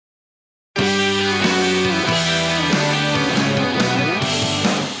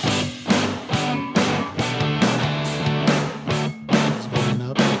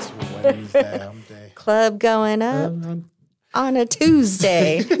Damn day. Club going up on a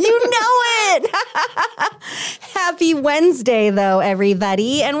Tuesday. You know it. Happy Wednesday, though,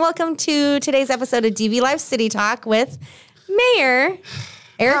 everybody. And welcome to today's episode of DV Live City Talk with Mayor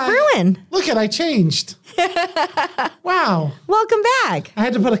Eric Bruin. Look I changed. Wow. Welcome back. I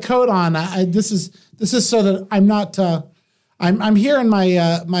had to put a coat on. This is so that I'm not. I'm here in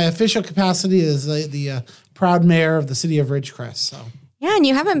my official capacity as the proud mayor of the city of Ridgecrest. So Yeah, and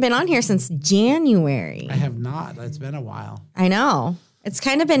you haven't been on here since January. I have not. It's been a while. I know. It's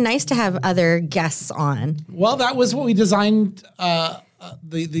kind of been nice to have other guests on. Well, that was what we designed.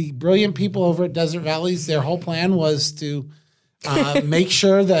 The brilliant people over at Desert Valleys, their whole plan was to make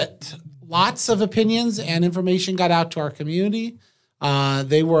sure that lots of opinions and information got out to our community.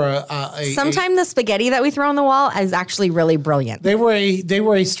 They were Sometimes the spaghetti that we throw on the wall is actually really brilliant. They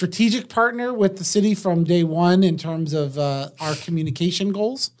were a strategic partner with the city from day one in terms of our communication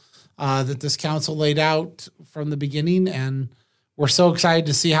goals that this council laid out from the beginning, and we're so excited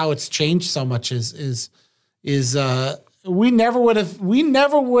to see how it's changed so much. We never would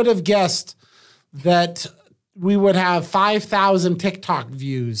have guessed that we would have 5,000 TikTok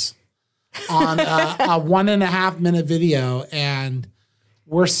views on a 1.5 minute video, and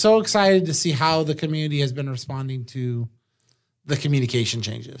we're so excited to see how the community has been responding to the communication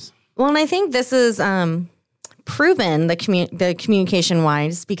changes. Well, and I think this is proven the communication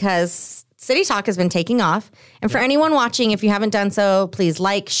wise because City Talk has been taking off. And for anyone watching, if you haven't done so, please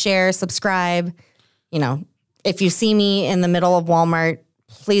like, share, subscribe. You know, if you see me in the middle of Walmart,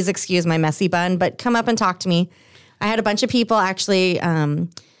 please excuse my messy bun, but come up and talk to me. I had a bunch of people actually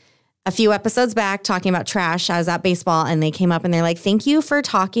a few episodes back talking about trash. I was at baseball and they came up and they're like, thank you for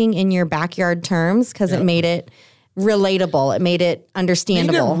talking in your backyard terms because it made it relatable. It made it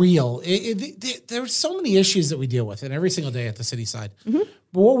understandable. Made it real. There's so many issues that we deal with and every single day at the city side. Mm-hmm.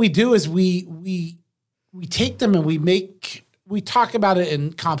 But what we do is we take them and we talk about it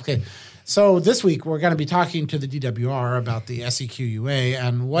in complicated. So this week we're going to be talking to the DWR about the SEQUA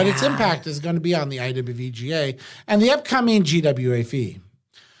and what its impact is going to be on the IWVGA and the upcoming GWA fee.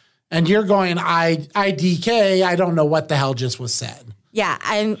 And you're going, IDK, I don't know what the hell just was said. Yeah,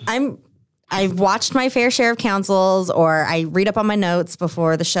 I've watched my fair share of councils, or I read up on my notes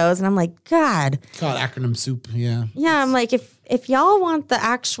before the shows, and I'm like, God. Call it acronym soup, yeah. Yeah, I'm like, if y'all want the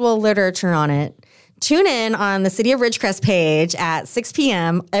actual literature on it, tune in on the City of Ridgecrest page at 6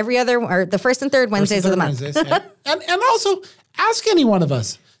 p.m. the first and third Wednesdays of the month. Yeah. and also, ask any one of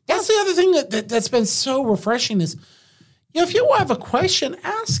us. That's the other thing that's been so refreshing is, if you have a question,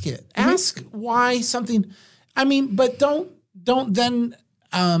 ask it. Mm-hmm. Ask why something. I mean, but don't then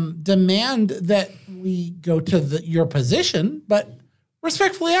demand that we go to your position, but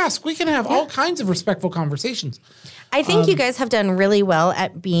respectfully ask. We can have all kinds of respectful conversations. I think you guys have done really well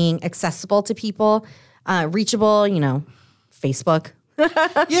at being accessible to people, reachable. Facebook.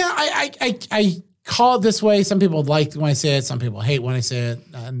 Yeah, I call it this way. Some people like when I say it. Some people hate when I say it.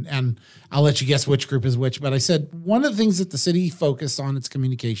 And I'll let you guess which group is which. But I said one of the things that the city focused on its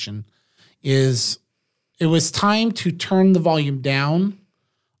communication is it was time to turn the volume down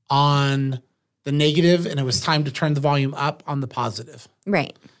on the negative, and it was time to turn the volume up on the positive.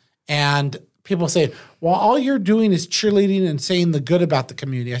 Right. And people say, well, all you're doing is cheerleading and saying the good about the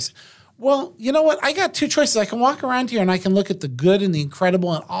community. I said, well, you know what? I got two choices. I can walk around here and I can look at the good and the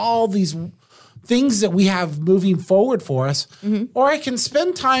incredible and all these things that we have moving forward for us, or I can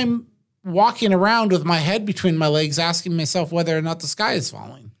spend time walking around with my head between my legs asking myself whether or not the sky is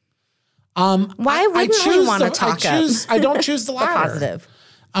falling. Why wouldn't we want to talk up? I don't choose the latter. Positive.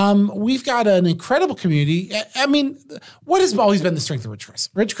 We've got an incredible community. I mean, what has always been the strength of Ridgecrest?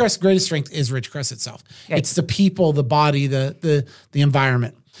 Ridgecrest's greatest strength is Ridgecrest itself. Right. It's the people, the body, the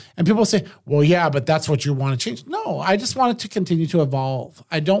environment. And people say, well, yeah, but that's what you want to change. No, I just want it to continue to evolve.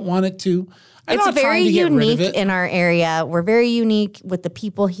 I don't want it to... It's very unique in our area. We're very unique with the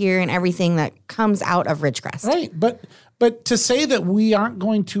people here and everything that comes out of Ridgecrest. Right. But to say that we aren't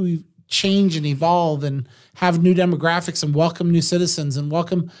going to change and evolve and have new demographics and welcome new citizens and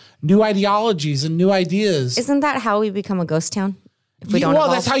welcome new ideologies and new ideas. Isn't that how we become a ghost town? If we don't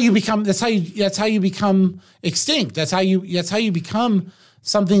evolve? That's how you become extinct. That's how you become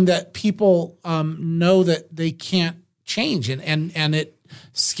something that people know that they can't change. And it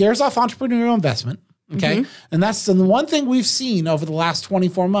scares off entrepreneurial investment. Okay. Mm-hmm. And that's the one thing we've seen over the last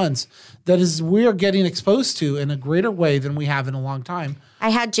 24 months that is we're getting exposed to in a greater way than we have in a long time. I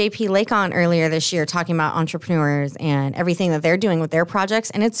had JP Lake on earlier this year talking about entrepreneurs and everything that they're doing with their projects.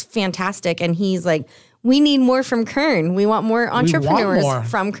 And it's fantastic. And he's like, We need more from Kern. We want more entrepreneurs more.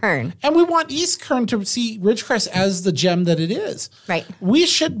 from Kern. And we want East Kern to see Ridgecrest as the gem that it is. Right. We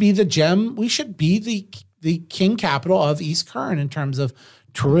should be the gem. We should be the king capital of East Kern in terms of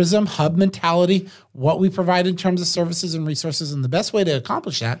tourism, hub mentality, what we provide in terms of services and resources. And the best way to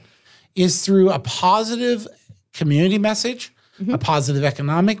accomplish that is through a positive community message, a positive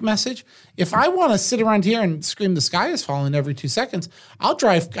economic message. If I want to sit around here and scream the sky is falling every 2 seconds, I'll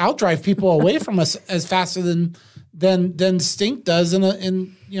drive people away from us as faster than Stink does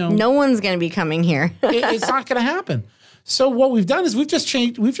in No one's going to be coming here. it's not going to happen. So what we've done is we've just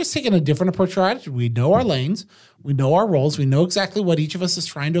taken a different approach to our attitude. We know our lanes, we know our roles, we know exactly what each of us is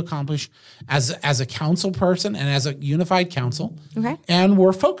trying to accomplish as a council person and as a unified council. Okay. And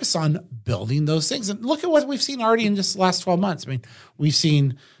we're focused on building those things. And look at what we've seen already in just the last 12 months. I mean, we've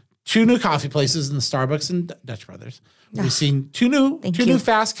seen 2 new coffee places in the Starbucks and Dutch Brothers. We've seen two new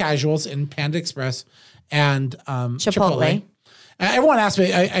fast casuals in Panda Express and Chipotle. Everyone asks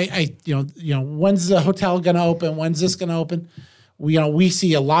me, when's the hotel going to open? When's this going to open? We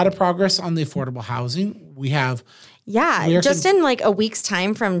see a lot of progress on the affordable housing. We have, just in like a week's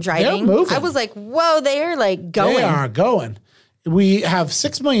time from driving, I was like, whoa, they are like going. They are going. We have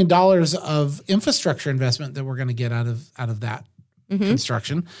 $6 million of infrastructure investment that we're going to get out of that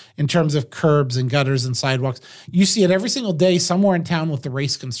construction in terms of curbs and gutters and sidewalks. You see it every single day somewhere in town with the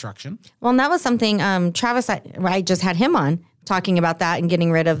race construction. Well, and that was something Travis, I just had him on talking about that and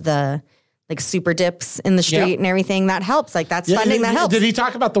getting rid of the like super dips in the street and everything. That helps. Like that's funding that helps. Did he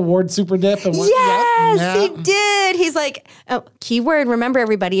talk about the Ward super dip? And yes, he did. He's like, keyword, remember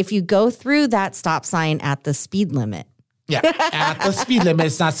everybody, if you go through that stop sign at the speed limit. Yeah, at the speed limit,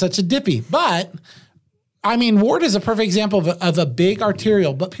 it's not such a dippy. But I mean, Ward is a perfect example of a big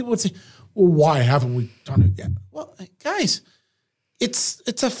arterial. But people would say, well, why haven't we done it yet? Well, guys, it's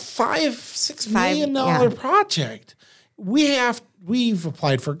a $5-6 million project. We've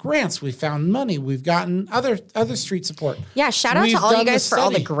applied for grants. We found money. We've gotten other street support. Yeah, shout out to all you guys for all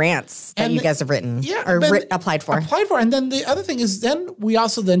the grants that you guys have written applied for. And then the other thing is we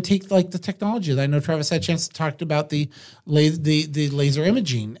also take like the technology. I know Travis had a chance to talk about the laser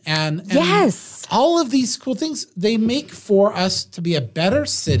imaging and yes, all of these cool things. They make for us to be a better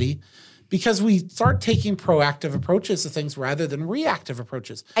city because we start taking proactive approaches to things rather than reactive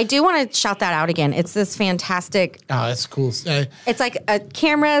approaches. I do want to shout that out again. It's this fantastic. Oh, that's cool. It's like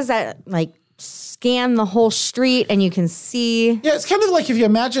cameras that like scan the whole street and you can see. Yeah, it's kind of like if you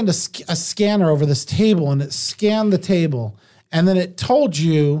imagined a scanner over this table and it scanned the table and then it told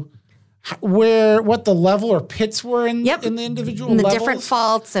you what the level or pits were in the individual levels. The different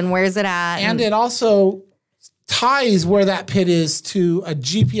faults and where's it at. And it also ties where that pit is to a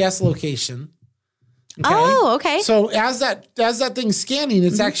GPS location. Okay? Oh, okay. So as that thing's scanning,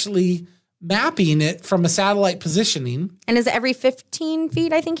 it's actually mapping it from a satellite positioning. And is it every 15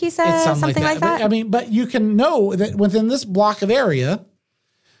 feet, I think he said? Something like that. But you can know that within this block of area,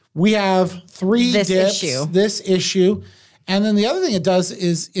 we have 3 dips, this issue. And then the other thing it does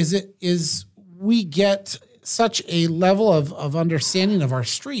is we get such a level of understanding of our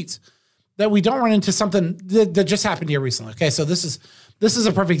streets that we don't run into something that just happened here recently. Okay, so this is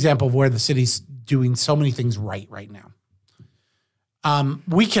a perfect example of where the city's doing so many things right now.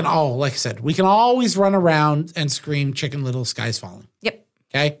 We can all, like I said, we can always run around and scream Chicken Little, sky's falling. Yep.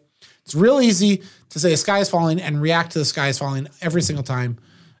 Okay? It's real easy to say the sky is falling and react to the sky is falling every single time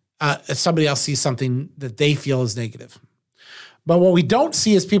if somebody else sees something that they feel is negative. But what we don't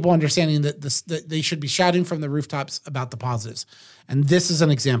see is people understanding that they should be shouting from the rooftops about the positives. And this is an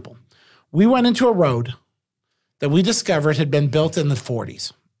example. We went into a road that we discovered had been built in the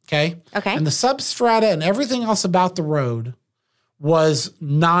 40s. Okay? Okay. And the substrata and everything else about the road was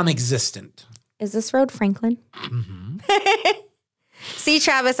non-existent. Is this road Franklin? Mm-hmm. See,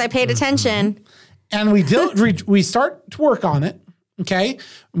 Travis, I paid attention. And we start to work on it. Okay?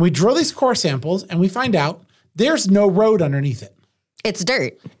 And we drill these core samples and we find out there's no road underneath it. It's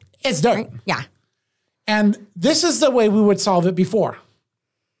dirt. It's dirt. Right? Yeah. And this is the way we would solve it before.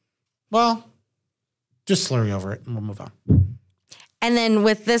 Well, just slurry over it and we'll move on. And then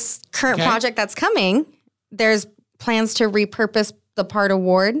with this current project that's coming, there's plans to repurpose the part of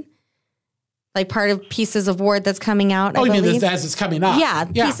Ward, like part of pieces of Ward that's coming out. Oh, you mean as it's coming up? Yeah,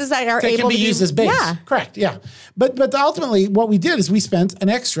 pieces that are able to be used as base. Yeah, correct. Yeah, but ultimately, what we did is we spent an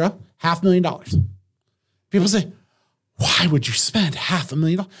extra $500,000. People say, "Why would you spend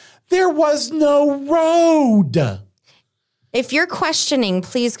 $500,000? There was no road." If you're questioning,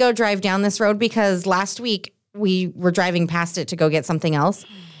 please go drive down this road because last week we were driving past it to go get something else.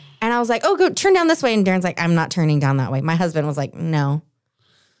 And I was like, oh, go turn down this way. And Darren's like, I'm not turning down that way. My husband was like, no.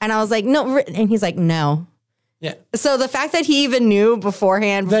 And I was like, no. And he's like, no. Yeah. So the fact that he even knew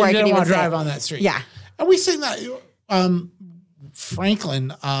bebeforehand, before I could even drive on that street. Yeah. And we sing that. Franklin.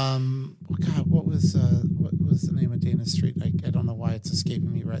 God, what was the name of Dana Street? I don't know why it's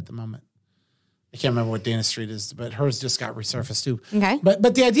escaping me right at the moment. I can't remember what Dana Street is, but hers just got resurfaced too. Okay.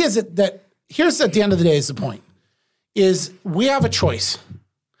 But the idea is that here's at the end of the day is the point, is we have a choice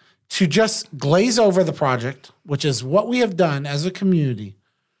to just glaze over the project, which is what we have done as a community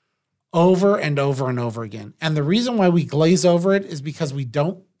over and over and over again. And the reason why we glaze over it is because we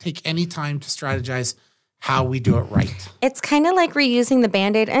don't take any time to strategize how we do it right. It's kind of like reusing the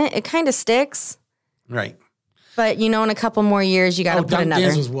Band-Aid. It kind of sticks. Right. But, in a couple more years, you got to put another.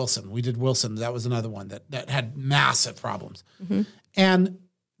 Dan's was Wilson. We did Wilson. That was another one that had massive problems. Mm-hmm. And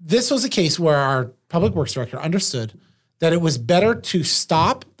this was a case where our public works director understood that it was better to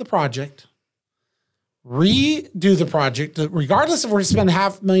stop the project, redo the project, regardless if we're going to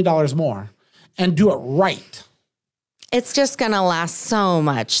spend $500,000 more, and do it right. It's just going to last so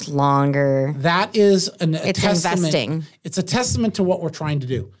much longer. That is it's investing. It's a testament to what we're trying to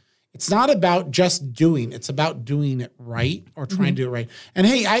do. It's not about just doing. It's about doing it right or trying to do it right. And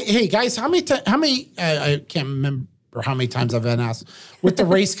hey, guys, how many? I can't remember how many times I've been asked with the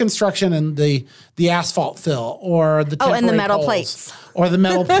race construction and the asphalt fill or the and the metal poles, plates or the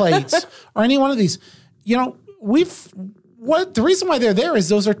metal plates or any one of these. The reason why they're there is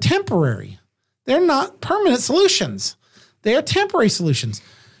those are temporary. They're not permanent solutions. They are temporary solutions.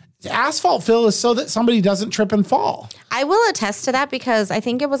 The asphalt fill is so that somebody doesn't trip and fall. I will attest to that because I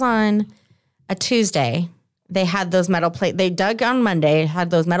think it was on a Tuesday. They had those metal plates. They dug on Monday, had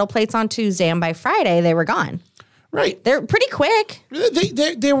those metal plates on Tuesday, and by Friday they were gone. Right. They're pretty quick.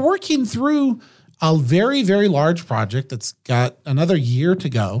 They're working through a very, very large project that's got another year to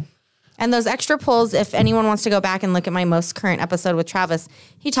go. And those extra poles, if anyone wants to go back and look at my most current episode with Travis,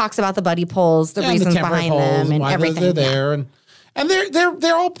 he talks about the buddy poles, the reasons behind them, and everything. They're there, and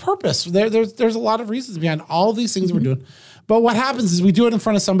they're all purpose. There's a lot of reasons behind all these things we're doing. But what happens is we do it in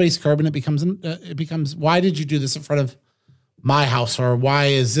front of somebody's curb, and it becomes why did you do this in front of my house, or why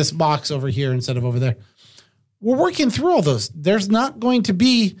is this box over here instead of over there? We're working through all those. There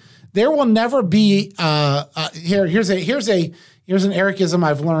will never be. Here's an Ericism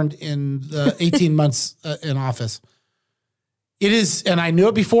I've learned in the 18 months in office. It is, and I knew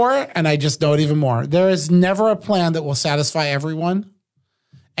it before, and I just know it even more. There is never a plan that will satisfy everyone,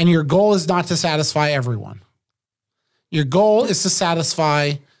 and your goal is not to satisfy everyone. Your goal is to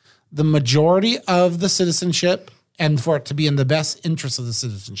satisfy the majority of the citizenship and for it to be in the best interest of the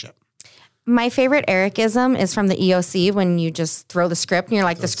citizenship. My favorite Ericism is from the EOC when you just throw the script and you're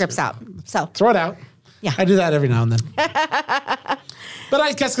like, the script's out. So throw it out. Yeah, I do that every now and then. But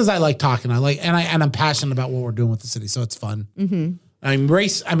I guess because I like talking, and I'm passionate about what we're doing with the city, so it's fun. Mm-hmm.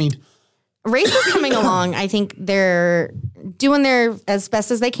 Race is coming along. I think they're doing their as best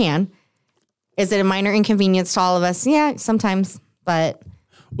as they can. Is it a minor inconvenience to all of us? Yeah, sometimes. But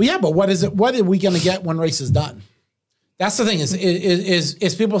what is it? What are we going to get when race is done? That's the thing.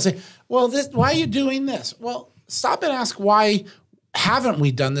 Is people say, well, why are you doing this? Well, stop and ask why haven't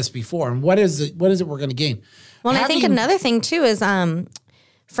we done this before, and what is it we're going to gain? Well, I think another thing too is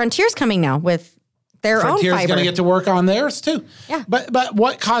Frontier's coming now with their own fiber. Frontier's going to get to work on theirs too. Yeah. But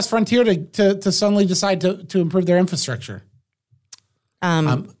what caused Frontier to suddenly decide to improve their infrastructure? I'm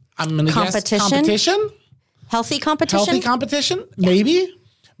going to guess competition. Healthy competition. Yeah.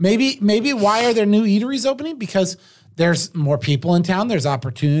 Maybe. Why are there new eateries opening? Because there's more people in town. There's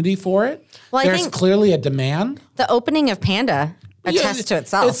opportunity for it. Well, there's clearly a demand. The opening of Panda attests to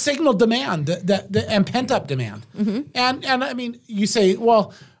itself. It's signaled demand and pent up demand. Mm-hmm. And I mean, you say,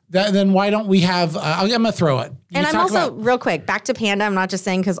 well, then why don't we have? I'm going to throw it. And I'm also real quick back to Panda. I'm not just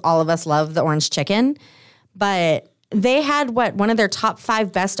saying because all of us love the orange chicken, but they had one of their top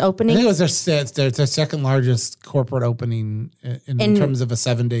 5 best openings. I think it was their second largest corporate opening in terms of a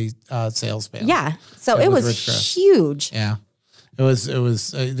 7-day sales span. Yeah, so it was huge. Yeah, it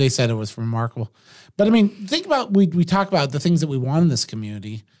was. They said it was remarkable. But I mean, think about we talk about the things that we want in this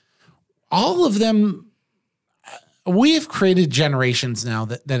community. All of them, we've created generations now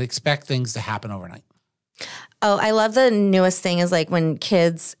that expect things to happen overnight. Oh, I love the newest thing is like when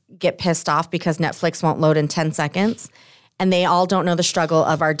kids get pissed off because Netflix won't load in 10 seconds and they all don't know the struggle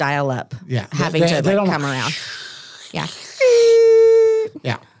of our dial-up having to come around. Yeah.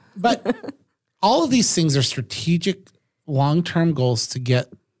 Yeah. But all of these things are strategic long-term goals to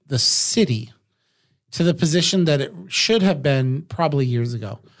get the city to the position that it should have been probably years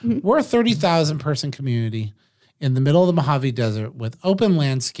ago. Mm-hmm. We're a 30,000 person community in the middle of the Mojave Desert with open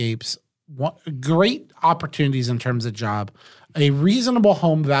landscapes, great opportunities in terms of job, a reasonable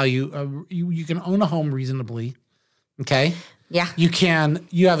home value. You can own a home reasonably. Okay. Yeah. You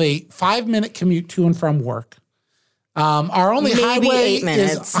have a 5-minute commute to and from work. Our only Maybe highway 8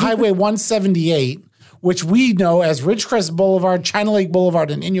 minutes. is Highway 178, which we know as Ridgecrest Boulevard, China Lake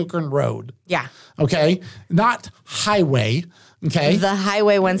Boulevard, and Inyokern Road. Yeah. Okay. Not highway. Okay. The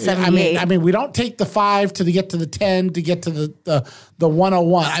Highway 178. I mean, we don't take the 5 to get to the 10 to get to the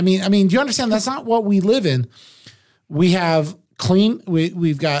 101. I mean, do you understand? That's not what we live in. We have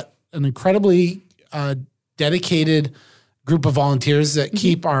we've got an incredibly dedicated group of volunteers that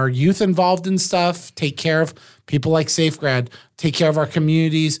keep our youth involved in stuff, take care of people like SafeGrad, take care of our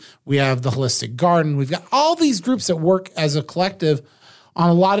communities. We have the Holistic Garden. We've got all these groups that work as a collective on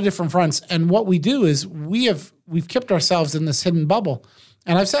a lot of different fronts. And what we do is we've kept ourselves in this hidden bubble.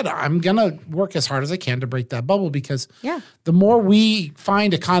 And I've said, I'm going to work as hard as I can to break that bubble because the more we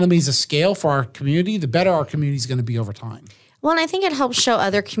find economies of scale for our community, the better our community is going to be over time. Well, and I think it helps show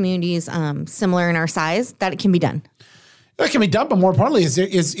other communities similar in our size that it can be done. It can be done, but more importantly,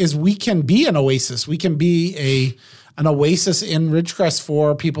 is we can be an oasis. We can be an oasis in Ridgecrest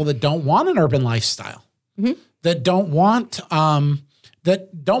for people that don't want an urban lifestyle, that don't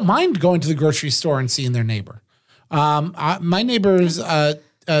mind going to the grocery store and seeing their neighbor. My neighbors,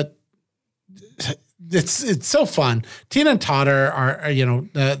 it's so fun. Tina and Todd are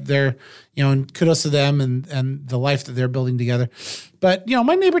they're and kudos to them and the life that they're building together. But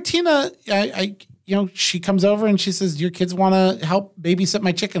my neighbor Tina, she comes over and she says, "Your kids want to help babysit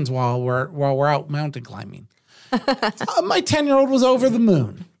my chickens while we're out mountain climbing." My 10-year-old was over the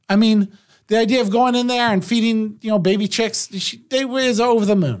moon. I mean, the idea of going in there and feeding baby chicks, they was over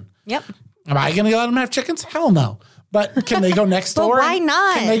the moon. Yep. Am I going to let them have chickens? Hell no. But can they go next door? Why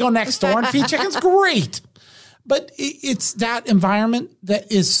not? Can they go next door and feed chickens? Great. But it's that environment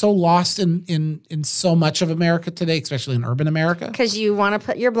that is so lost in so much of America today, especially in urban America. Because you want to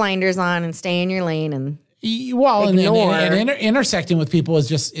put your blinders on and stay in your lane and ignore. And intersecting with people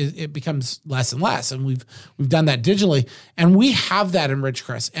it becomes less and less. And we've done that digitally. And we have that in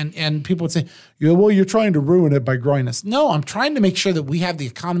Ridgecrest. And people would say, well, you're trying to ruin it by growing us. No, I'm trying to make sure that we have the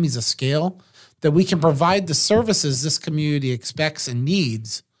economies of scale, that we can provide the services this community expects and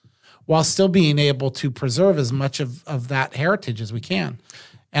needs while still being able to preserve as much of that heritage as we can.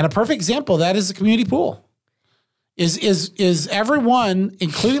 And a perfect example of that is the community pool. Is everyone,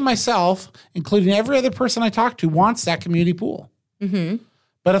 including myself, including every other person I talk to, wants that community pool. Mm-hmm.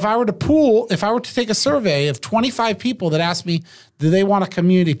 But if I were to take a survey of 25 people that ask me, do they want a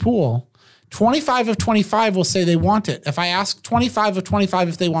community pool? 25 of 25 will say they want it. If I ask 25 of 25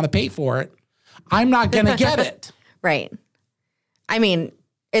 if they want to pay for it, I'm not going to get it. Right. I mean,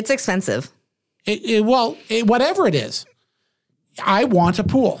 it's expensive. Whatever it is, I want a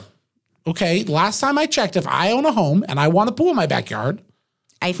pool. Okay. Last time I checked, if I own a home and I want a pool in my backyard,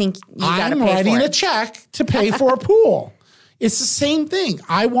 I think I'm writing a check to pay for a pool. It's the same thing.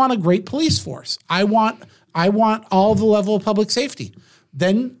 I want a great police force. I want all the level of public safety.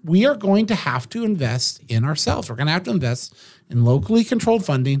 Then we are going to have to invest in ourselves. We're going to have to invest in locally controlled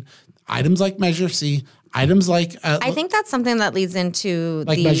funding, items like Measure C, items like I think that's something that leads into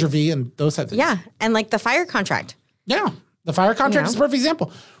like Measure V and those types of things. Yeah, and like the fire contract. Yeah, the fire contract is a perfect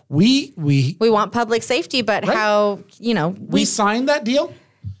example. We want public safety, but right. How we signed that deal.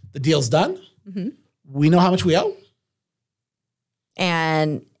 The deal's done. Mm-hmm. We know how much we owe,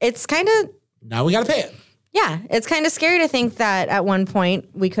 and it's kind of now we got to pay it. Yeah, it's kind of scary to think that at one point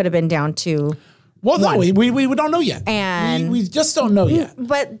we could have been down to. Well, no, we don't know yet. And we just don't know yet.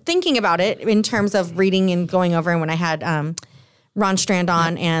 But thinking about it in terms of reading and going over, and when I had Ron Strand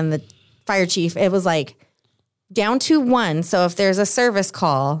on and the fire chief, it was like down to one. So if there's a service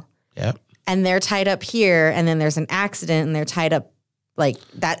call and they're tied up here and then there's an accident and they're tied up like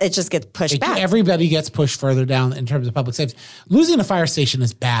that, it just gets pushed back. Everybody gets pushed further down in terms of public safety. Losing a fire station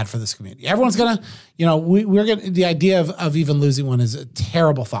is bad for this community. Everyone's going to, we're going to, the idea of even losing one is a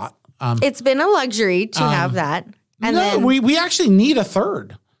terrible thought. It's been a luxury to have that. And we actually need a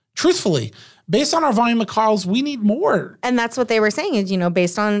third. Truthfully, based on our volume of calls, we need more. And that's what they were saying is,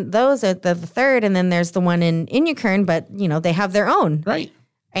 based on those, the third, and then there's the one in Inyokern, but, they have their own. Right.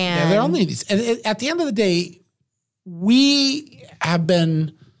 And their own needs. And at the end of the day, we are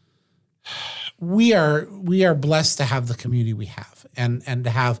blessed to have the community we have and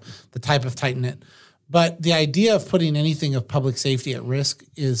to have the type of tight-knit. But the idea of putting anything of public safety at risk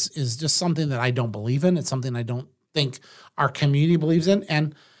is just something that I don't believe in. It's something I don't think our community believes in.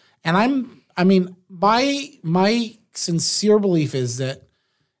 And my sincere belief is that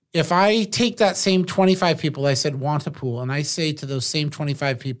if I take that same 25 people I said want a pool, and I say to those same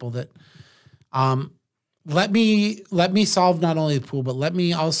 25 people that let me solve not only the pool, but let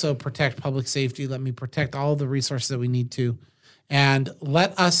me also protect public safety. Let me protect all the resources that we need to, and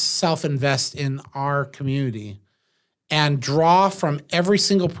let us self-invest in our community and draw from every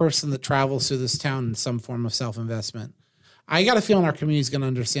single person that travels through this town in some form of self-investment. I got a feeling our community is going to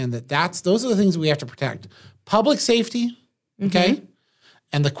understand that those are the things we have to protect. Public safety, okay,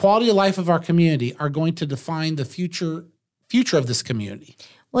 and the quality of life of our community are going to define the future of this community.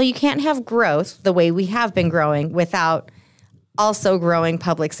 Well, you can't have growth the way we have been growing without also growing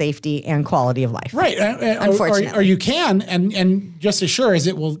public safety and quality of life. Right. Unfortunately. Or you can, and just as sure as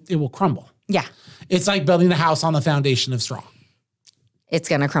it will crumble. Yeah. It's like building a house on the foundation of straw. It's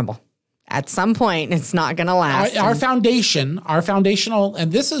going to crumble. At some point, it's not going to last. Our foundational,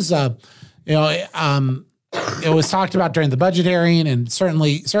 and this is, it was talked about during the budget hearing, and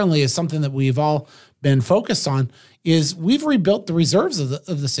certainly is something that we've all been focused on, is we've rebuilt the reserves of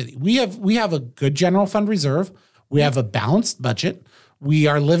the city. We have a good general fund reserve. We have a balanced budget. We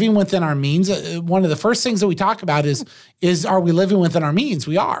are living within our means. One of the first things that we talk about is are we living within our means?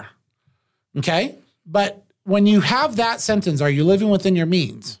 We are. Okay? But when you have that sentence, are you living within your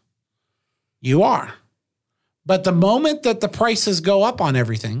means? You are. But the moment that the prices go up on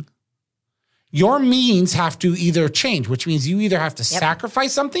everything, your means have to either change, which means you either have to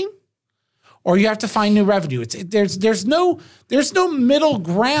sacrifice something or you have to find new revenue. There's no middle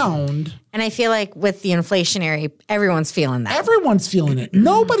ground. And I feel like with the inflationary, everyone's feeling that. Everyone's feeling it.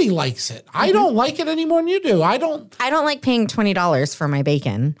 Nobody likes it. I don't like it any more than you do. I don't like paying $20 for my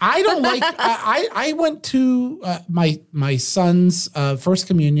bacon. I don't like. I went to my son's first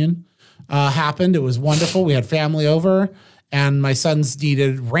communion. Happened. It was wonderful. We had family over, and my sons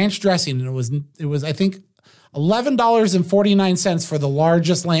needed ranch dressing, and it was I think $11.49 for the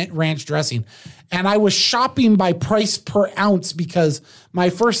largest ranch dressing. And I was shopping by price per ounce because my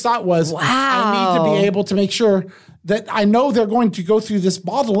first thought was, I need to be able to make sure that I know they're going to go through this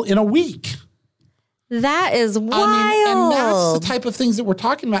bottle in a week. That is wild. And that's the type of things that we're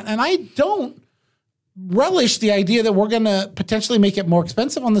talking about. And I don't relish the idea that we're going to potentially make it more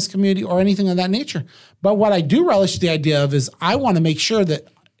expensive on this community or anything of that nature. But what I do relish the idea of is I want to make sure that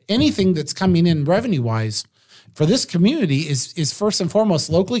anything that's coming in revenue-wise for this community is first and foremost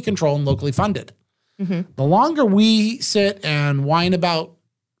locally controlled and locally funded. Mm-hmm. The longer we sit and whine about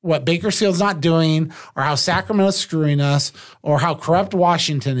what Bakersfield's not doing or how Sacramento's screwing us or how corrupt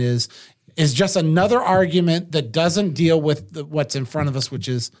Washington is just another argument that doesn't deal with what's in front of us, which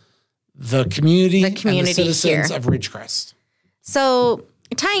is the community and the citizens here of Ridgecrest. So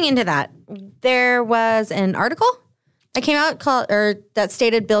tying into that, there was an article that came out that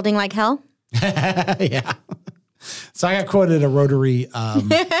stated building like hell. Yeah. So I got quoted a Rotary. So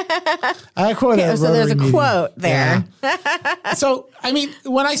there's a meeting. Quote there. Yeah. So, I mean,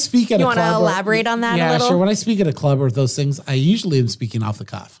 when I speak at a club. You want to elaborate on that a little? Yeah, sure. When I speak at a club or those things, I usually am speaking off the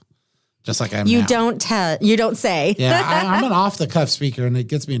cuff. Just like I am now. You don't say. Yeah, I'm an off the cuff speaker, and it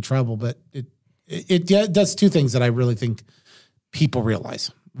gets me in trouble. But it does two things that I really think people realize.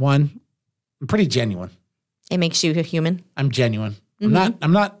 One, I'm pretty genuine. It makes you a human. I'm genuine. Mm-hmm.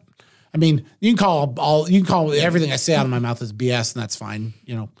 I'm not. I mean, you can call everything I say out of my mouth as BS, and that's fine.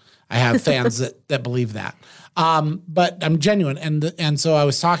 You know, I have fans that believe that. But I'm genuine, and so I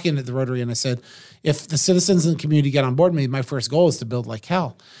was talking at the Rotary, and I said, if the citizens in the community get on board with me, my first goal is to build like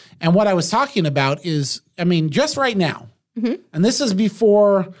hell. And what I was talking about is, I mean, just right now, and this is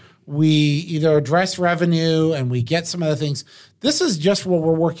before we either address revenue and we get some other things. This is just what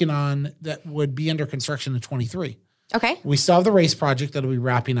we're working on that would be under construction in 23. Okay. We still have the race project that'll be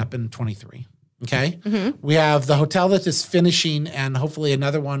wrapping up in 23. Okay. Mm-hmm. We have the hotel that is finishing, and hopefully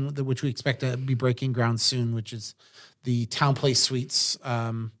another one which we expect to be breaking ground soon, which is the Town Place Suites.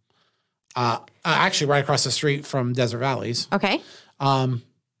 Actually right across the street from Desert Valleys. Okay.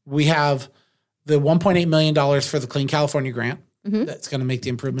 We have the $1.8 million for the Clean California grant. Mm-hmm. That's going to make the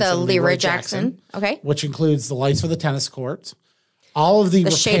improvements. The Leroy Jackson. Okay. Which includes the lights for the tennis courts. All of the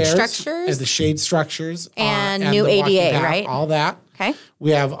repairs, shade structures, and the shade structures, and new ADA, path, right? All that. Okay.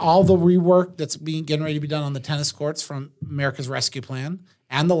 We have all the rework that's getting ready to be done on the tennis courts from America's Rescue Plan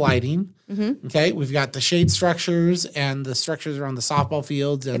and the lighting. Mm-hmm. Okay. We've got the shade structures and the structures around the softball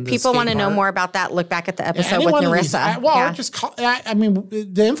fields. And if people want to know more about that, look back at the episode with Narissa. Just call. I mean,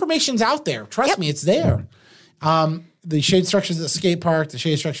 the information's out there. Trust me, it's there. The shade structures at the skate park, the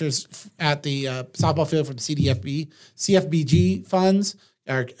shade structures at the softball field from CFBG funds,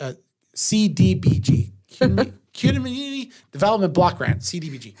 or CDBG, Community Development Block Grant,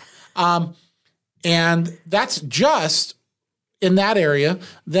 CDBG. And that's just in that area.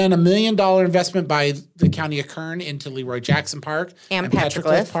 Then $1 million investment by the county of Kern into Leroy Jackson Park and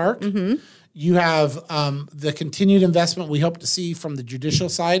Petroglyph Park. Mm-hmm. You have the continued investment we hope to see from the judicial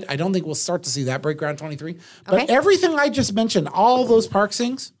side. I don't think we'll start to see that break ground 23. But everything I just mentioned, all those parks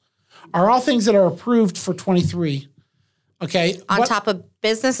things, are all things that are approved for 23. Okay. On top of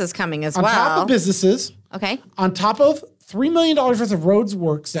businesses coming as well. On top of businesses. Okay. On top of $3 million worth of roads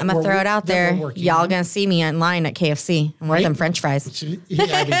works. I'm going to throw it out there. Y'all going to see me in line at KFC and want them French fries.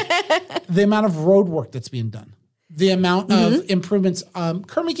 Yeah, the amount of road work that's being done. The amount of improvements.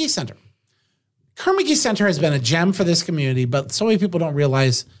 Kerr McGee Center. Kerr McGee Center has been a gem for this community, but so many people don't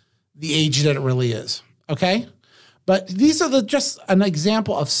realize the age that it really is. Okay? But these are just an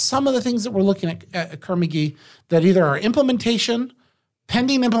example of some of the things that we're looking at Kerr McGee that either are implementation,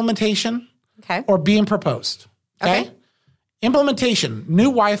 pending implementation, or being proposed. Okay? Implementation,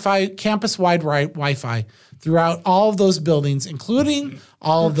 new Wi-Fi, campus-wide Wi-Fi throughout all of those buildings, including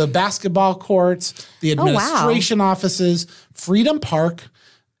all of the basketball courts, the administration offices, Freedom Park,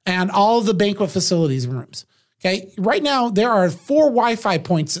 and all of the banquet facilities rooms. Okay, right now there are 4 Wi-Fi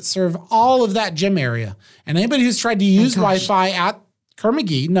points that serve all of that gym area. And anybody who's tried to use Wi-Fi at Kerr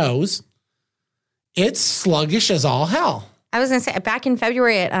McGee knows it's sluggish as all hell. I was going to say, back in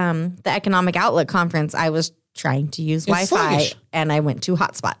February at the Economic Outlook Conference, I was trying to use Wi-Fi and I went to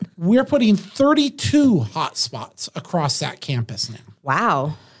hotspot. We're putting 32 hotspots across that campus now.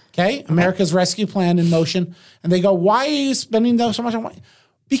 Wow. Okay, America's Rescue Plan in motion. And they go, why are you spending so much on Wi-Fi?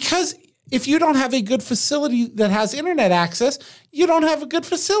 Because if you don't have a good facility that has internet access, you don't have a good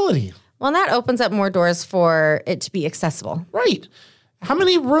facility. Well, that opens up more doors for it to be accessible. Right. How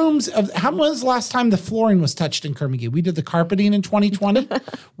many rooms when was the last time the flooring was touched in Kerr McGee? We did the carpeting in 2020.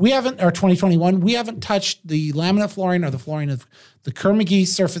 Or 2021. We haven't touched the laminate flooring or the flooring of the Kerr McGee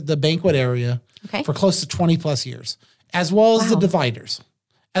surface, the banquet area for close to 20 plus years, as well as the dividers,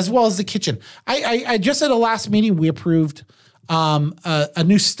 as well as the kitchen. I just at a last meeting, we approved a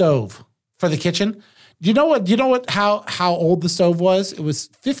new stove for the kitchen. Do you know what? How old the stove was? It was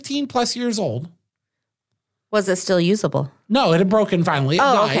 15 plus years old. Was it still usable? No, it had broken finally. It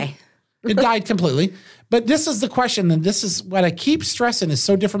died. Okay. It died completely. But this is the question, and this is what I keep stressing is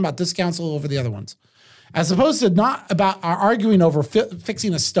so different about this council over the other ones. As opposed to not about arguing over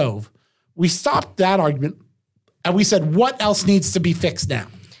fixing a stove, we stopped that argument and we said, what else needs to be fixed now?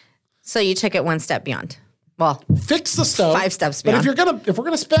 So you took it one step beyond. Well, fix the stove. 5 steps beyond. But if we're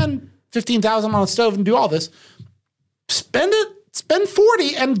gonna spend $15,000 on a stove and do all this, spend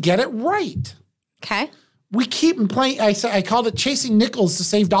 $40 and get it right. Okay. We keep playing. I called it chasing nickels to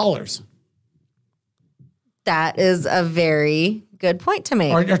save dollars. That is a very good point to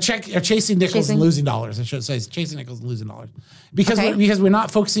make. Or chasing nickels and losing dollars. I should say chasing nickels and losing dollars. Because we're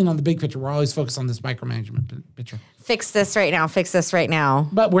not focusing on the big picture. We're always focused on this micromanagement picture. Fix this right now. Fix this right now.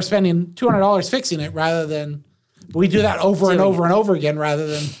 But we're spending $200 fixing it rather than we do that over and over and over again rather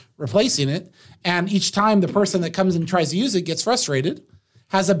than replacing it. And each time the person that comes and tries to use it gets frustrated,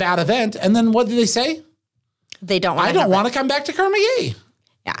 has a bad event, and then what do they say? They don't. I don't want to come back to Kerr McGee.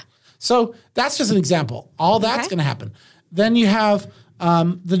 Yeah. So that's just an example. All that's going to happen. Then you have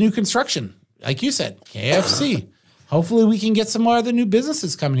the new construction, like you said, KFC. Hopefully, we can get some more other new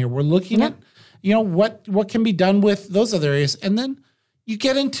businesses coming here. We're looking at, what can be done with those other areas, and then you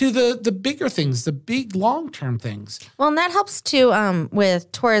get into the bigger things, the big long-term things. Well, and that helps too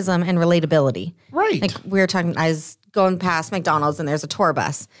with tourism and relatability. Right. Like we were talking, I was going past McDonald's and there's a tour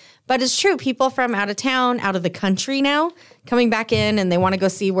bus. But it's true, people from out of town, out of the country now, coming back in and they want to go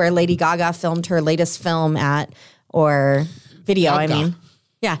see where Lady Gaga filmed her latest film at or video, Gaga. I mean.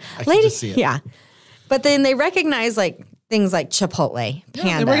 Yeah. I can just see it. Yeah. But then they recognize like things like Chipotle, Panda.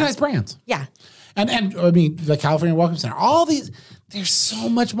 Yeah, they recognize brands. Yeah. And I mean, the California Welcome Center, all these, there's so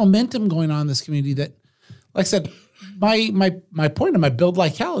much momentum going on in this community that, like I said, my point of my build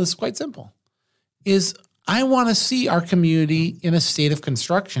like hell is quite simple, is I want to see our community in a state of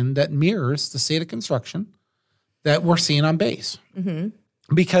construction that mirrors the state of construction that we're seeing on base. Mm-hmm.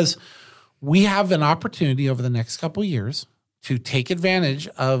 Because we have an opportunity over the next couple of years to take advantage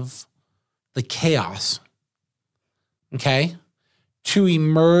of the chaos, okay, to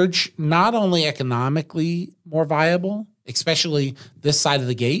emerge not only economically more viable, especially this side of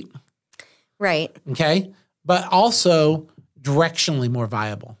the gate, right, okay, but also directionally more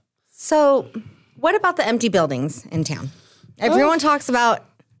viable. So what about the empty buildings in town? Everyone talks about...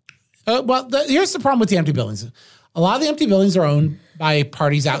 Here's the problem with the empty buildings. A lot of the empty buildings are owned by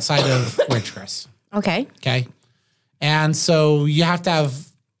parties outside of Ridgecrest. Okay. Okay. And so you have to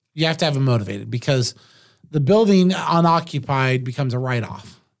have them motivated because the building unoccupied becomes a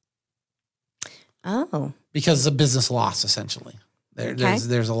write-off. Oh. Because it's a business loss, essentially.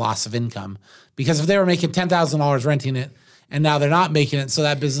 There's a loss of income. Because if they were making $10,000 renting it and now they're not making it, so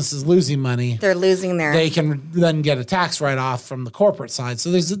that business is losing money. They're losing their. They can then get a tax write-off from the corporate side.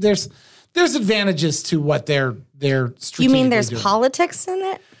 So there's advantages to what they're strategically You mean there's doing. politics in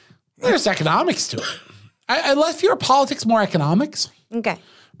it? There's economics to it. I left fewer politics, more economics. Okay.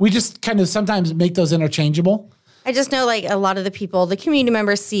 We just kind of sometimes make those interchangeable. I just know like a lot of the people, the community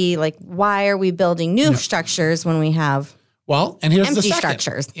members see like, why are we building new structures when we have Well, and here's the empty second.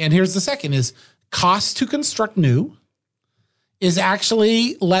 structures? And here's the second is cost to construct new is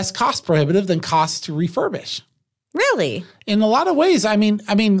actually less cost prohibitive than cost to refurbish. Really? In a lot of ways, I mean,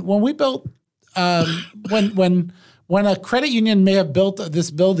 when we built, when a credit union may have built this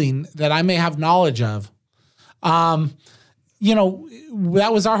building that I may have knowledge of, you know,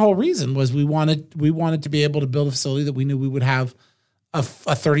 that was our whole reason was we wanted to be able to build a facility that we knew we would have a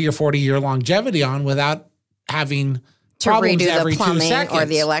 30 or 40 year longevity on without having To problems redo every the 2 plumbing seconds, or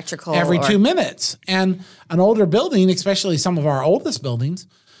the electrical. every 2 minutes. And an older building, especially some of our oldest buildings,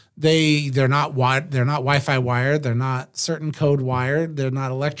 they're not Wi-Fi wired, they're not certain code wired, they're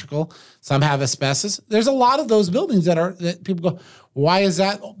not electrical. Some have asbestos. There's a lot of those buildings that people go, why is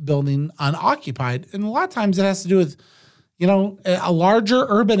that building unoccupied? And a lot of times it has to do with, you know, a larger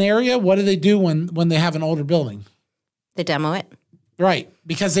urban area. What do they do when they have an older building? They demo it. Right,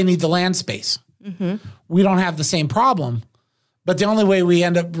 because they need the land space. We don't have the same problem, but the only way we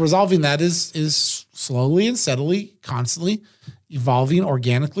end up resolving that is slowly and steadily, constantly evolving,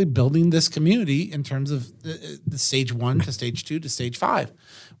 organically building this community in terms of the stage 1 to stage 2 to stage 5.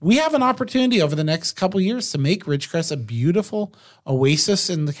 We have an opportunity over the next couple of years to make Ridgecrest a beautiful oasis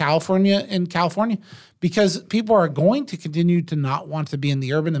in California, because people are going to continue to not want to be in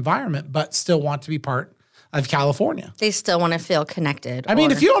the urban environment, but still want to be part of California. They still want to feel connected. I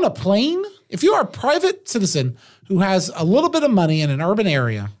mean, if you own a plane, if you are a private citizen who has a little bit of money in an urban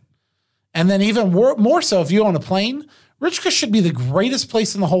area, and then even more so if you own a plane, Ridgecrest should be the greatest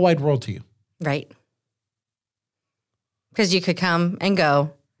place in the whole wide world to you. Right. Because you could come and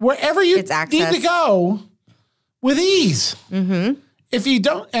go. Wherever you It's need access. to go with ease. If you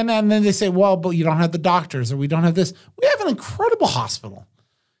don't, and then they say, well, but you don't have the doctors or we don't have this. We have an incredible hospital.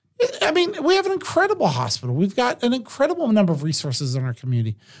 I mean, we have an incredible hospital. We've got an incredible number of resources in our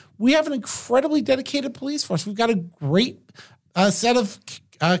community. We have an incredibly dedicated police force. We've got a great set of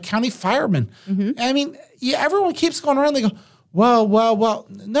county firemen. I mean, everyone keeps going around. They go, well.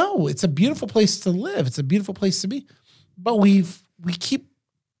 No, it's a beautiful place to live. It's a beautiful place to be. But we keep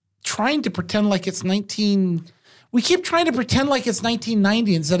trying to pretend like it's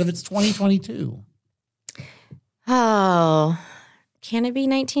 1990 instead of it's 2022. Oh, can it be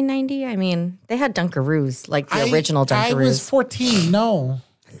 1990? I mean, they had Dunkaroos, like the original Dunkaroos. I was 14. No.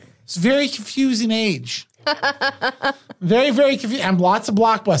 It's a very confusing age. Very, very confusing. And lots of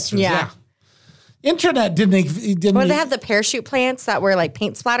blockbusters. Yeah. Internet didn't. Well, they have the parachute plants that were like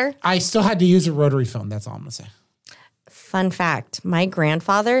paint splatter. I still had to use a rotary phone. That's all I'm going to say. Fun fact, my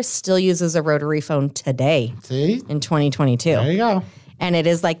grandfather still uses a rotary phone today See? in 2022. There you go. And it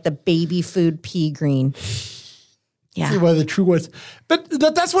is like the baby food pea green. Yeah. One of the true ones. But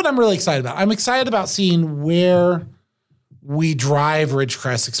that's what I'm really excited about. I'm excited about seeing where we drive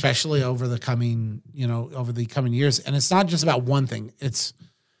Ridgecrest, especially over the coming years. And it's not just about one thing. It's,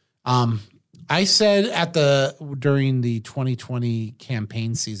 I said during the 2020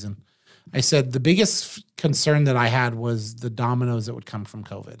 campaign season, I said the biggest concern that I had was the dominoes that would come from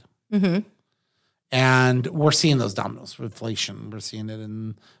COVID. And we're seeing those dominoes with inflation. We're seeing it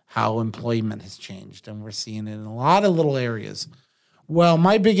in how employment has changed, and we're seeing it in a lot of little areas. Well,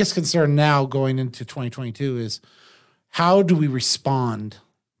 my biggest concern now going into 2022 is how do we respond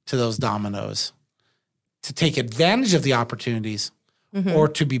to those dominoes to take advantage of the opportunities or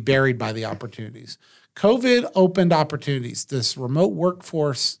to be buried by the opportunities? COVID opened opportunities. This remote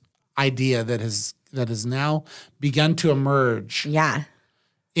workforce idea that has now begun to emerge. Yeah.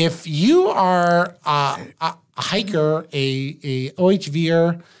 If you are a hiker, a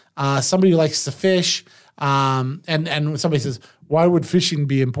OHVer, somebody who likes to fish, and somebody says, why would fishing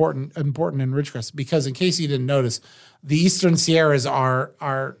be important in Ridgecrest? Because in case you didn't notice, the Eastern Sierras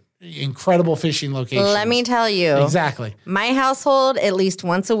are incredible fishing locations. Let me tell you. Exactly. My household, at least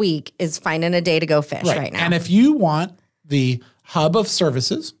once a week, is finding a day to go fish right now. And if you want the hub of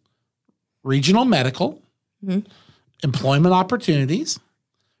services, regional medical, employment opportunities,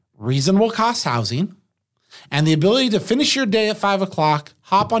 reasonable cost housing, and the ability to finish your day at 5 o'clock,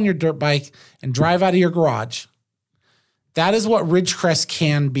 hop on your dirt bike, and drive out of your garage, that is what Ridgecrest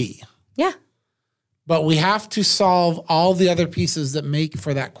can be. Yeah. But we have to solve all the other pieces that make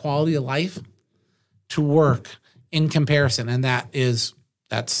for that quality of life to work in comparison. And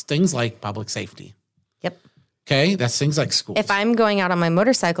that's things like public safety. Yep. Okay, that's things like schools. If I'm going out on my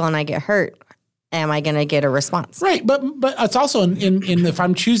motorcycle and I get hurt, am I going to get a response? Right, but it's also in if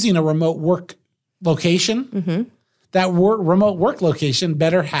I'm choosing a remote work location, that remote work location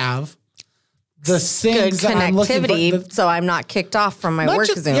better have the things Good that I'm looking connectivity, for. So I'm not kicked off from my work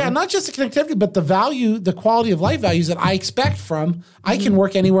Zoom. Yeah, not just the connectivity, but the value, the quality of life values that I expect from. I can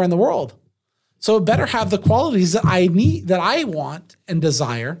work anywhere in the world, so it better have the qualities that I need, that I want and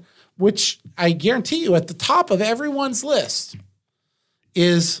desire. Which I guarantee you, at the top of everyone's list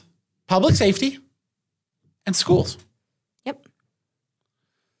is public safety and schools. Yep.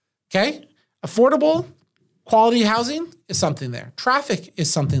 Okay? Affordable, quality housing is something there. Traffic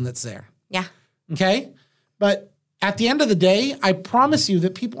is something that's there. Yeah. Okay? But at the end of the day, I promise you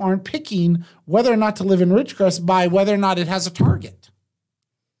that people aren't picking whether or not to live in Ridgecrest by whether or not it has a Target.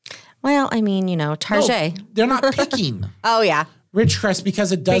 Well, I mean, Target. No, they're not picking Oh, yeah. Ridgecrest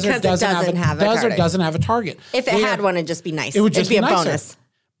because it does or doesn't have a Target. If it had one, it'd just be nice. It would just be a nicer. bonus.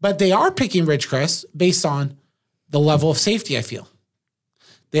 But they are picking Ridgecrest based on the level of safety, I feel.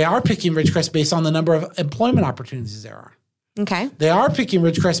 They are picking Ridgecrest based on the number of employment opportunities there are. Okay. They are picking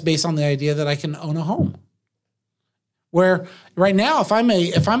Ridgecrest based on the idea that I can own a home. Where right now, if I'm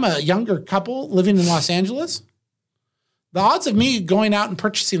a younger couple living in Los Angeles, the odds of me going out and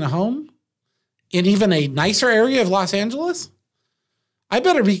purchasing a home in even a nicer area of Los Angeles, I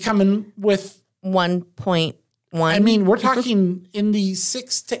better be coming with 1.1. I mean, we're talking in the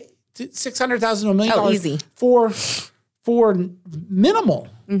 $600,000 to $1 million. Oh, easy. For minimal.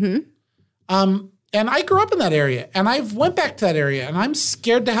 And I grew up in that area, and I went back to that area, and I'm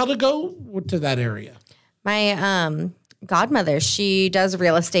scared to hell to go to that area. My godmother, she does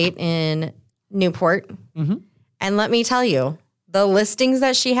real estate in Newport. And let me tell you, the listings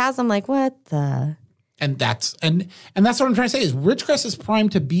that she has, I'm like, what the? And that's what I'm trying to say is Ridgecrest is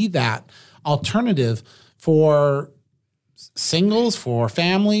primed to be that alternative for singles, for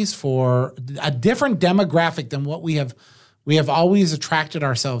families, for a different demographic than what we have always attracted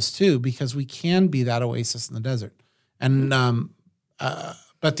ourselves to, because we can be that oasis in the desert. And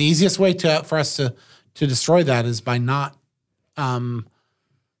but the easiest way for us to destroy that is by not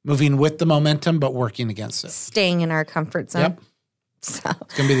moving with the momentum, but working against it. Staying in our comfort zone. Yep. So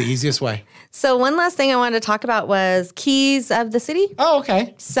It's going to be the easiest way. So one last thing I wanted to talk about was keys of the city. Oh,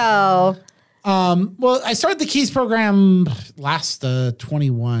 okay. So well, I started the Keys program last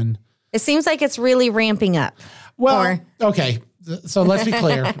 21. it seems like it's really ramping up. Well, okay. So let's be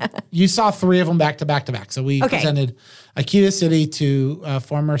clear. You saw 3 of them back to back to back. So we presented a key to the city to a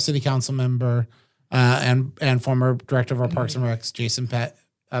former city council member and former director of our Parks and Recs, Jason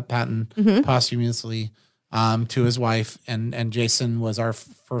Patton, posthumously to his wife. And Jason was our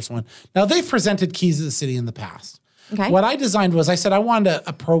first one. Now, they've presented keys to the city in the past. Okay. What I designed was I said I wanted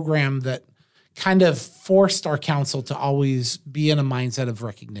a program that kind of forced our council to always be in a mindset of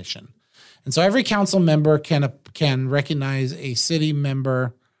recognition. And so every council member can recognize a city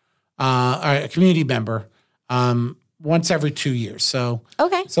member or a community member once every 2 years. So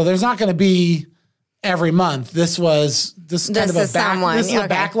so there's not going to be every month. This is a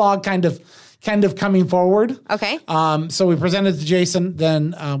backlog kind of coming forward. Okay. So we presented to Jason.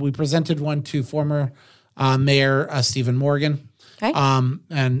 Then we presented one to former Mayor Stephen Morgan. Okay.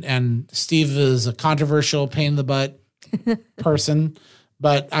 And Steve is a controversial pain in the butt person.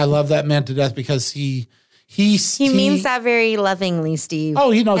 But I love that man to death because he means that very lovingly, Steve.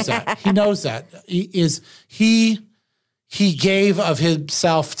 Oh, he knows that. He knows that. He gave of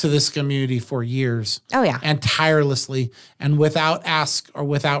himself to this community for years. Oh, yeah. And tirelessly and without ask or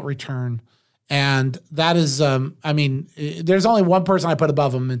without return. And that is, there's only one person I put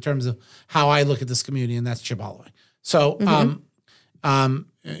above him in terms of how I look at this community, and that's Chip Holloway. So,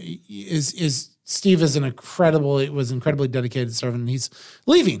 Steve was incredibly dedicated servant, and he's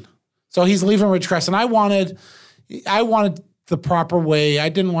leaving. So he's leaving Ridgecrest, and I wanted the proper way. I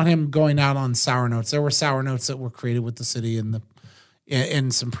didn't want him going out on sour notes. There were sour notes that were created with the city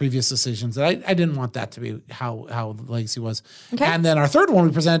in some previous decisions. I didn't want that to be how the legacy was. Okay. And then our third one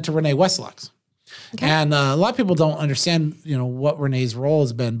we presented to Renee Westlux. Okay. And a lot of people don't understand, what Renee's role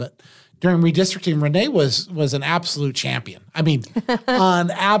has been, but during redistricting, Renee was an absolute champion. I mean, an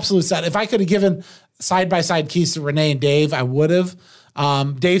absolute set. If I could have given side-by-side keys to Renee and Dave, I would have.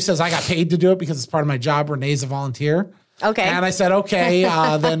 Dave says I got paid to do it because it's part of my job. Renee's a volunteer. Okay. And I said, okay,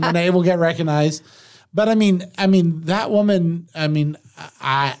 then Renee will get recognized. But I mean, that woman,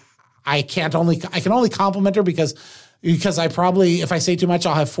 I can only compliment her because I probably, if I say too much,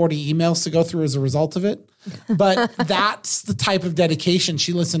 I'll have 40 emails to go through as a result of it. But that's the type of dedication.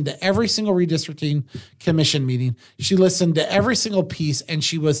 She listened to every single redistricting commission meeting. She listened to every single piece, and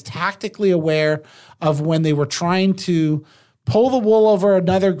she was tactically aware of when they were trying to pull the wool over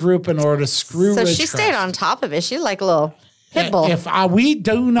another group in order to screw So Ridgecrest. she stayed on top of it. She's like a little pit bull. If we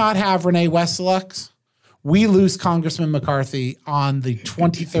do not have Renee Westelux, we lose Congressman McCarthy on the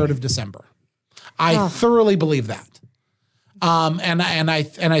 23rd of December. I thoroughly believe that. And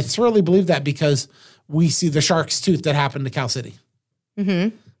I thoroughly believe that because we see the shark's tooth that happened to Cal City.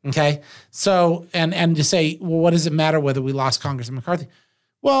 Mm-hmm. Okay. So, and to say, well, what does it matter whether we lost Congressman McCarthy?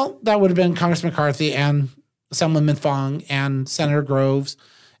 Well, that would have been Congressman McCarthy and Assemblyman Fong and Senator Groves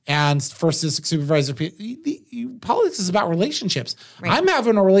and First District Supervisor. Politics is about relationships. Right. I'm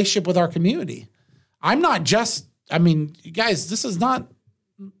having a relationship with our community. I'm not just, I mean, guys, this is not,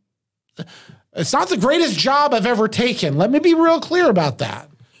 it's not the greatest job I've ever taken. Let me be real clear about that.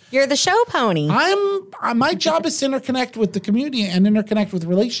 You're the show pony. My job is to interconnect with the community and interconnect with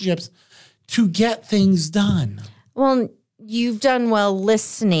relationships to get things done. Well, you've done well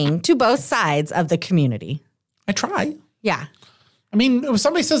listening to both sides of the community. I try. Yeah. I mean, if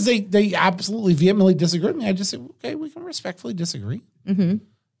somebody says they absolutely vehemently disagree with me, I just say, okay, we can respectfully disagree. Mm-hmm.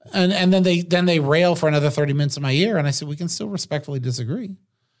 And then they rail for another 30 minutes of my ear, and I said, we can still respectfully disagree.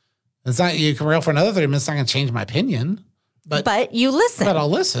 It's not, you can rail for another 30 minutes, it's not going to change my opinion. But you listen. But I'll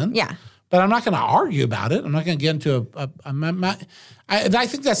listen. Yeah. But I'm not going to argue about it. I'm not going to get into I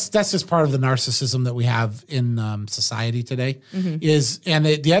think that's just part of the narcissism that we have in society today. Mm-hmm. And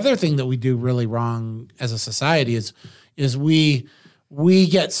the other thing that we do really wrong as a society is we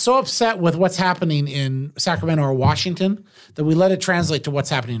get so upset with what's happening in Sacramento or Washington that we let it translate to what's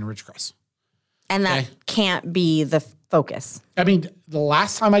happening in Ridgecrest. And that can't be the focus. I mean, the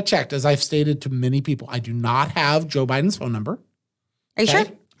last time I checked, as I've stated to many people, I do not have Joe Biden's phone number. Are you sure?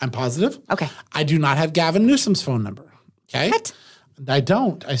 I'm positive. Okay. I do not have Gavin Newsom's phone number. Okay. What? I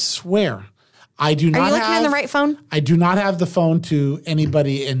don't. I swear. I do not have. Are you looking in the right phone? I do not have the phone to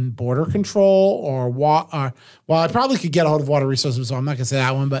anybody in border control or well, I probably could get a hold of water resources, so I'm not going to say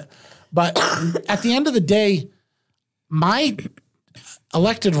that one. But at the end of the day, my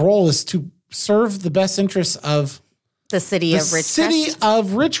elected role is to serve the best interests of the city of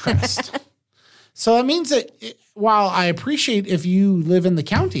Ridgecrest. So that means that while I appreciate if you live in the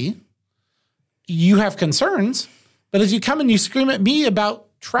county, you have concerns, but if you come and you scream at me about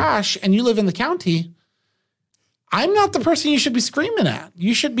trash and you live in the county, I'm not the person you should be screaming at.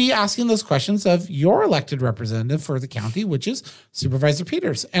 You should be asking those questions of your elected representative for the county, which is Supervisor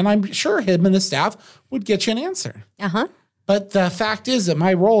Peters. And I'm sure him and his staff would get you an answer. Uh-huh. But the fact is that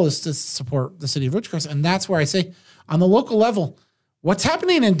my role is to support the city of Ridgecrest. And that's where I say, on the local level, what's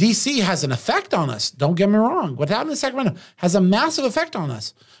happening in D.C. has an effect on us. Don't get me wrong. What happened in Sacramento has a massive effect on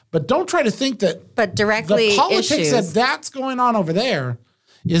us. But don't try to think that directly the politics that's going on over there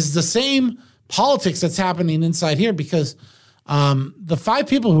is the same politics that's happening inside here, because the 5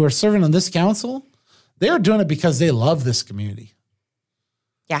 people who are serving on this council, they're doing it because they love this community.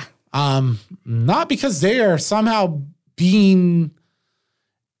 Yeah. Not because they are somehow being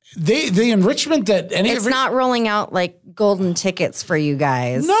the enrichment that it's not rolling out like golden tickets for you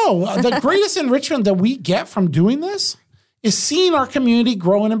guys. No, the greatest enrichment that we get from doing this is seeing our community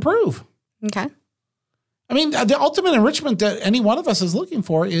grow and improve. Okay. I mean, the ultimate enrichment that any one of us is looking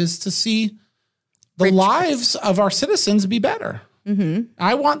for is to see the lives of our citizens be better. Mm-hmm.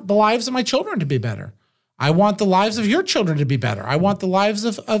 I want the lives of my children to be better. I want the lives of your children to be better. I want the lives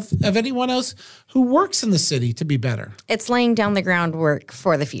of anyone else who works in the city to be better. It's laying down the groundwork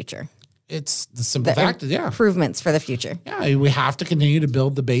for the future. It's the simple fact, improvements for the future. Yeah, we have to continue to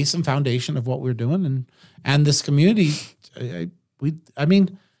build the base and foundation of what we're doing, and this community. It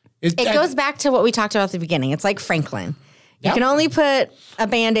goes back to what we talked about at the beginning. It's like Franklin. You can only put a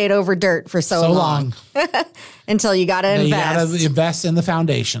Band-Aid over dirt for so long. Until you got to invest. You got to invest in the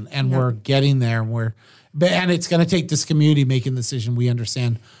foundation, and we're getting there. And it's going to take this community making the decision. We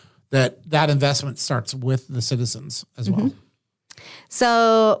understand that investment starts with the citizens as well.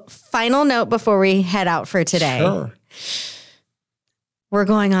 So, final note before we head out for today. Sure. We're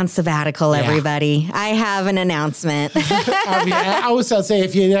going on sabbatical, everybody. I have an announcement. I was going to say,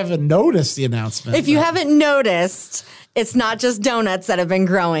 if you haven't noticed the announcement. If you haven't noticed, it's not just donuts that have been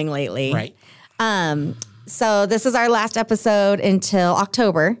growing lately. Right. So this is our last episode until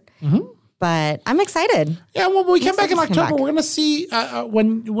October. Mm-hmm. But I'm excited. Yeah, well, when we come back in October, we're going to see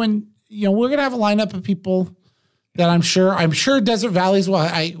when we're going to have a lineup of people that I'm sure Desert Valley's. Well,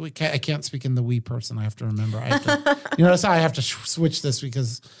 I can't speak in the we person. I have to remember. That's how I have to switch this,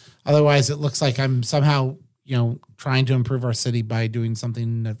 because otherwise it looks like I'm somehow trying to improve our city by doing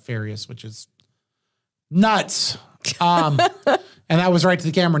something nefarious, which is Nuts. And that was right to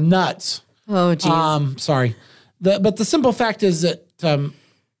the camera. Nuts. Oh, geez. Sorry. But the simple fact is that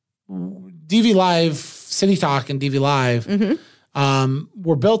DV Live, City Talk and DV Live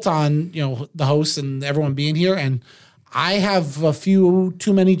were built on, the hosts and everyone being here. And I have a few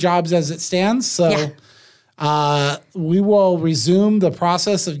too many jobs as it stands. So we will resume the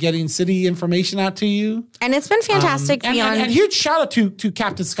process of getting city information out to you. And it's been fantastic. And huge shout out to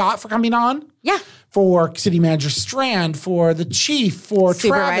Captain Scott for coming on. Yeah. For City Manager Strand, for the Chief, for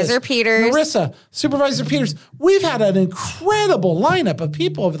Supervisor Travis, Peters. Marissa, Supervisor Peters. We've had an incredible lineup of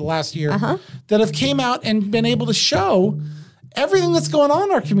people over the last year that have came out and been able to show everything that's going on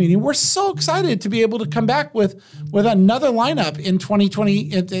in our community. We're so excited to be able to come back with another lineup in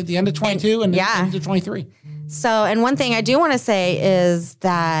 2020, at the end of 22 and into 23. So, and one thing I do want to say is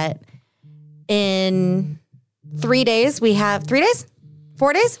that in 3 days, we have 3 days?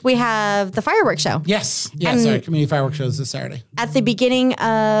 4 days, we have the fireworks show. Yes. Sorry, community fireworks shows this Saturday. At the beginning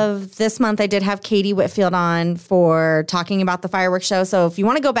of this month, I did have Katie Whitfield on for talking about the fireworks show. So if you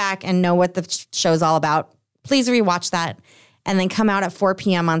want to go back and know what the show's all about, please rewatch that and then come out at 4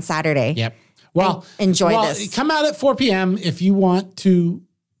 p.m. on Saturday. Yep. Well, enjoy this. Come out at 4 p.m. if you want to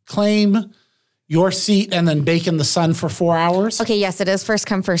claim your seat and then bake in the sun for 4 hours. Okay, yes, it is first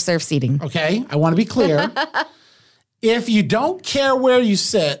come, first serve seating. Okay, I want to be clear. If you don't care where you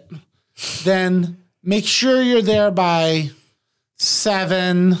sit, then make sure you're there by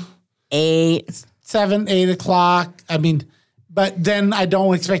 7, 8 o'clock. I mean, but then I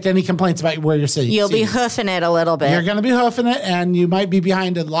don't expect any complaints about where you're sitting. You'll be hoofing it a little bit. You're going to be hoofing it, and you might be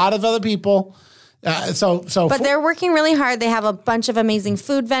behind a lot of other people. But they're working really hard. They have a bunch of amazing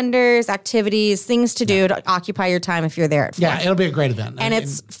food vendors, activities, things to do to occupy your time if you're there at 4. Yeah, it'll be a great event. And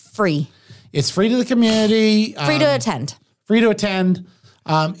it's free. It's free to the community. Free to attend.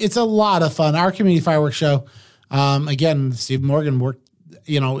 It's a lot of fun. Our community fireworks show. Again, Steve Morgan worked,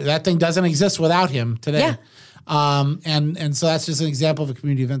 that thing doesn't exist without him today. Yeah. And so that's just an example of a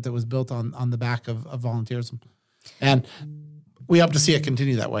community event that was built on the back of volunteerism. And we hope to see it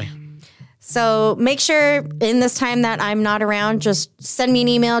continue that way. So make sure in this time that I'm not around, just send me an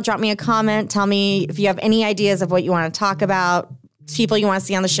email, drop me a comment, tell me if you have any ideas of what you want to talk about, people you want to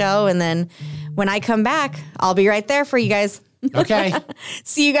see on the show. And then when I come back, I'll be right there for you guys. Okay.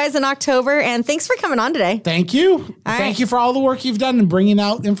 See you guys in October. And thanks for coming on today. Thank you. Thank you for all the work you've done in bringing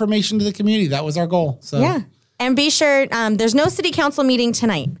out information to the community. That was our goal. So yeah. And be sure, there's no city council meeting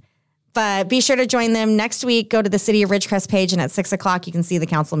tonight, but be sure to join them next week. Go to the City of Ridgecrest page, and at 6 o'clock, you can see the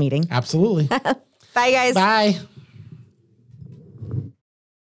council meeting. Absolutely. Bye, guys. Bye.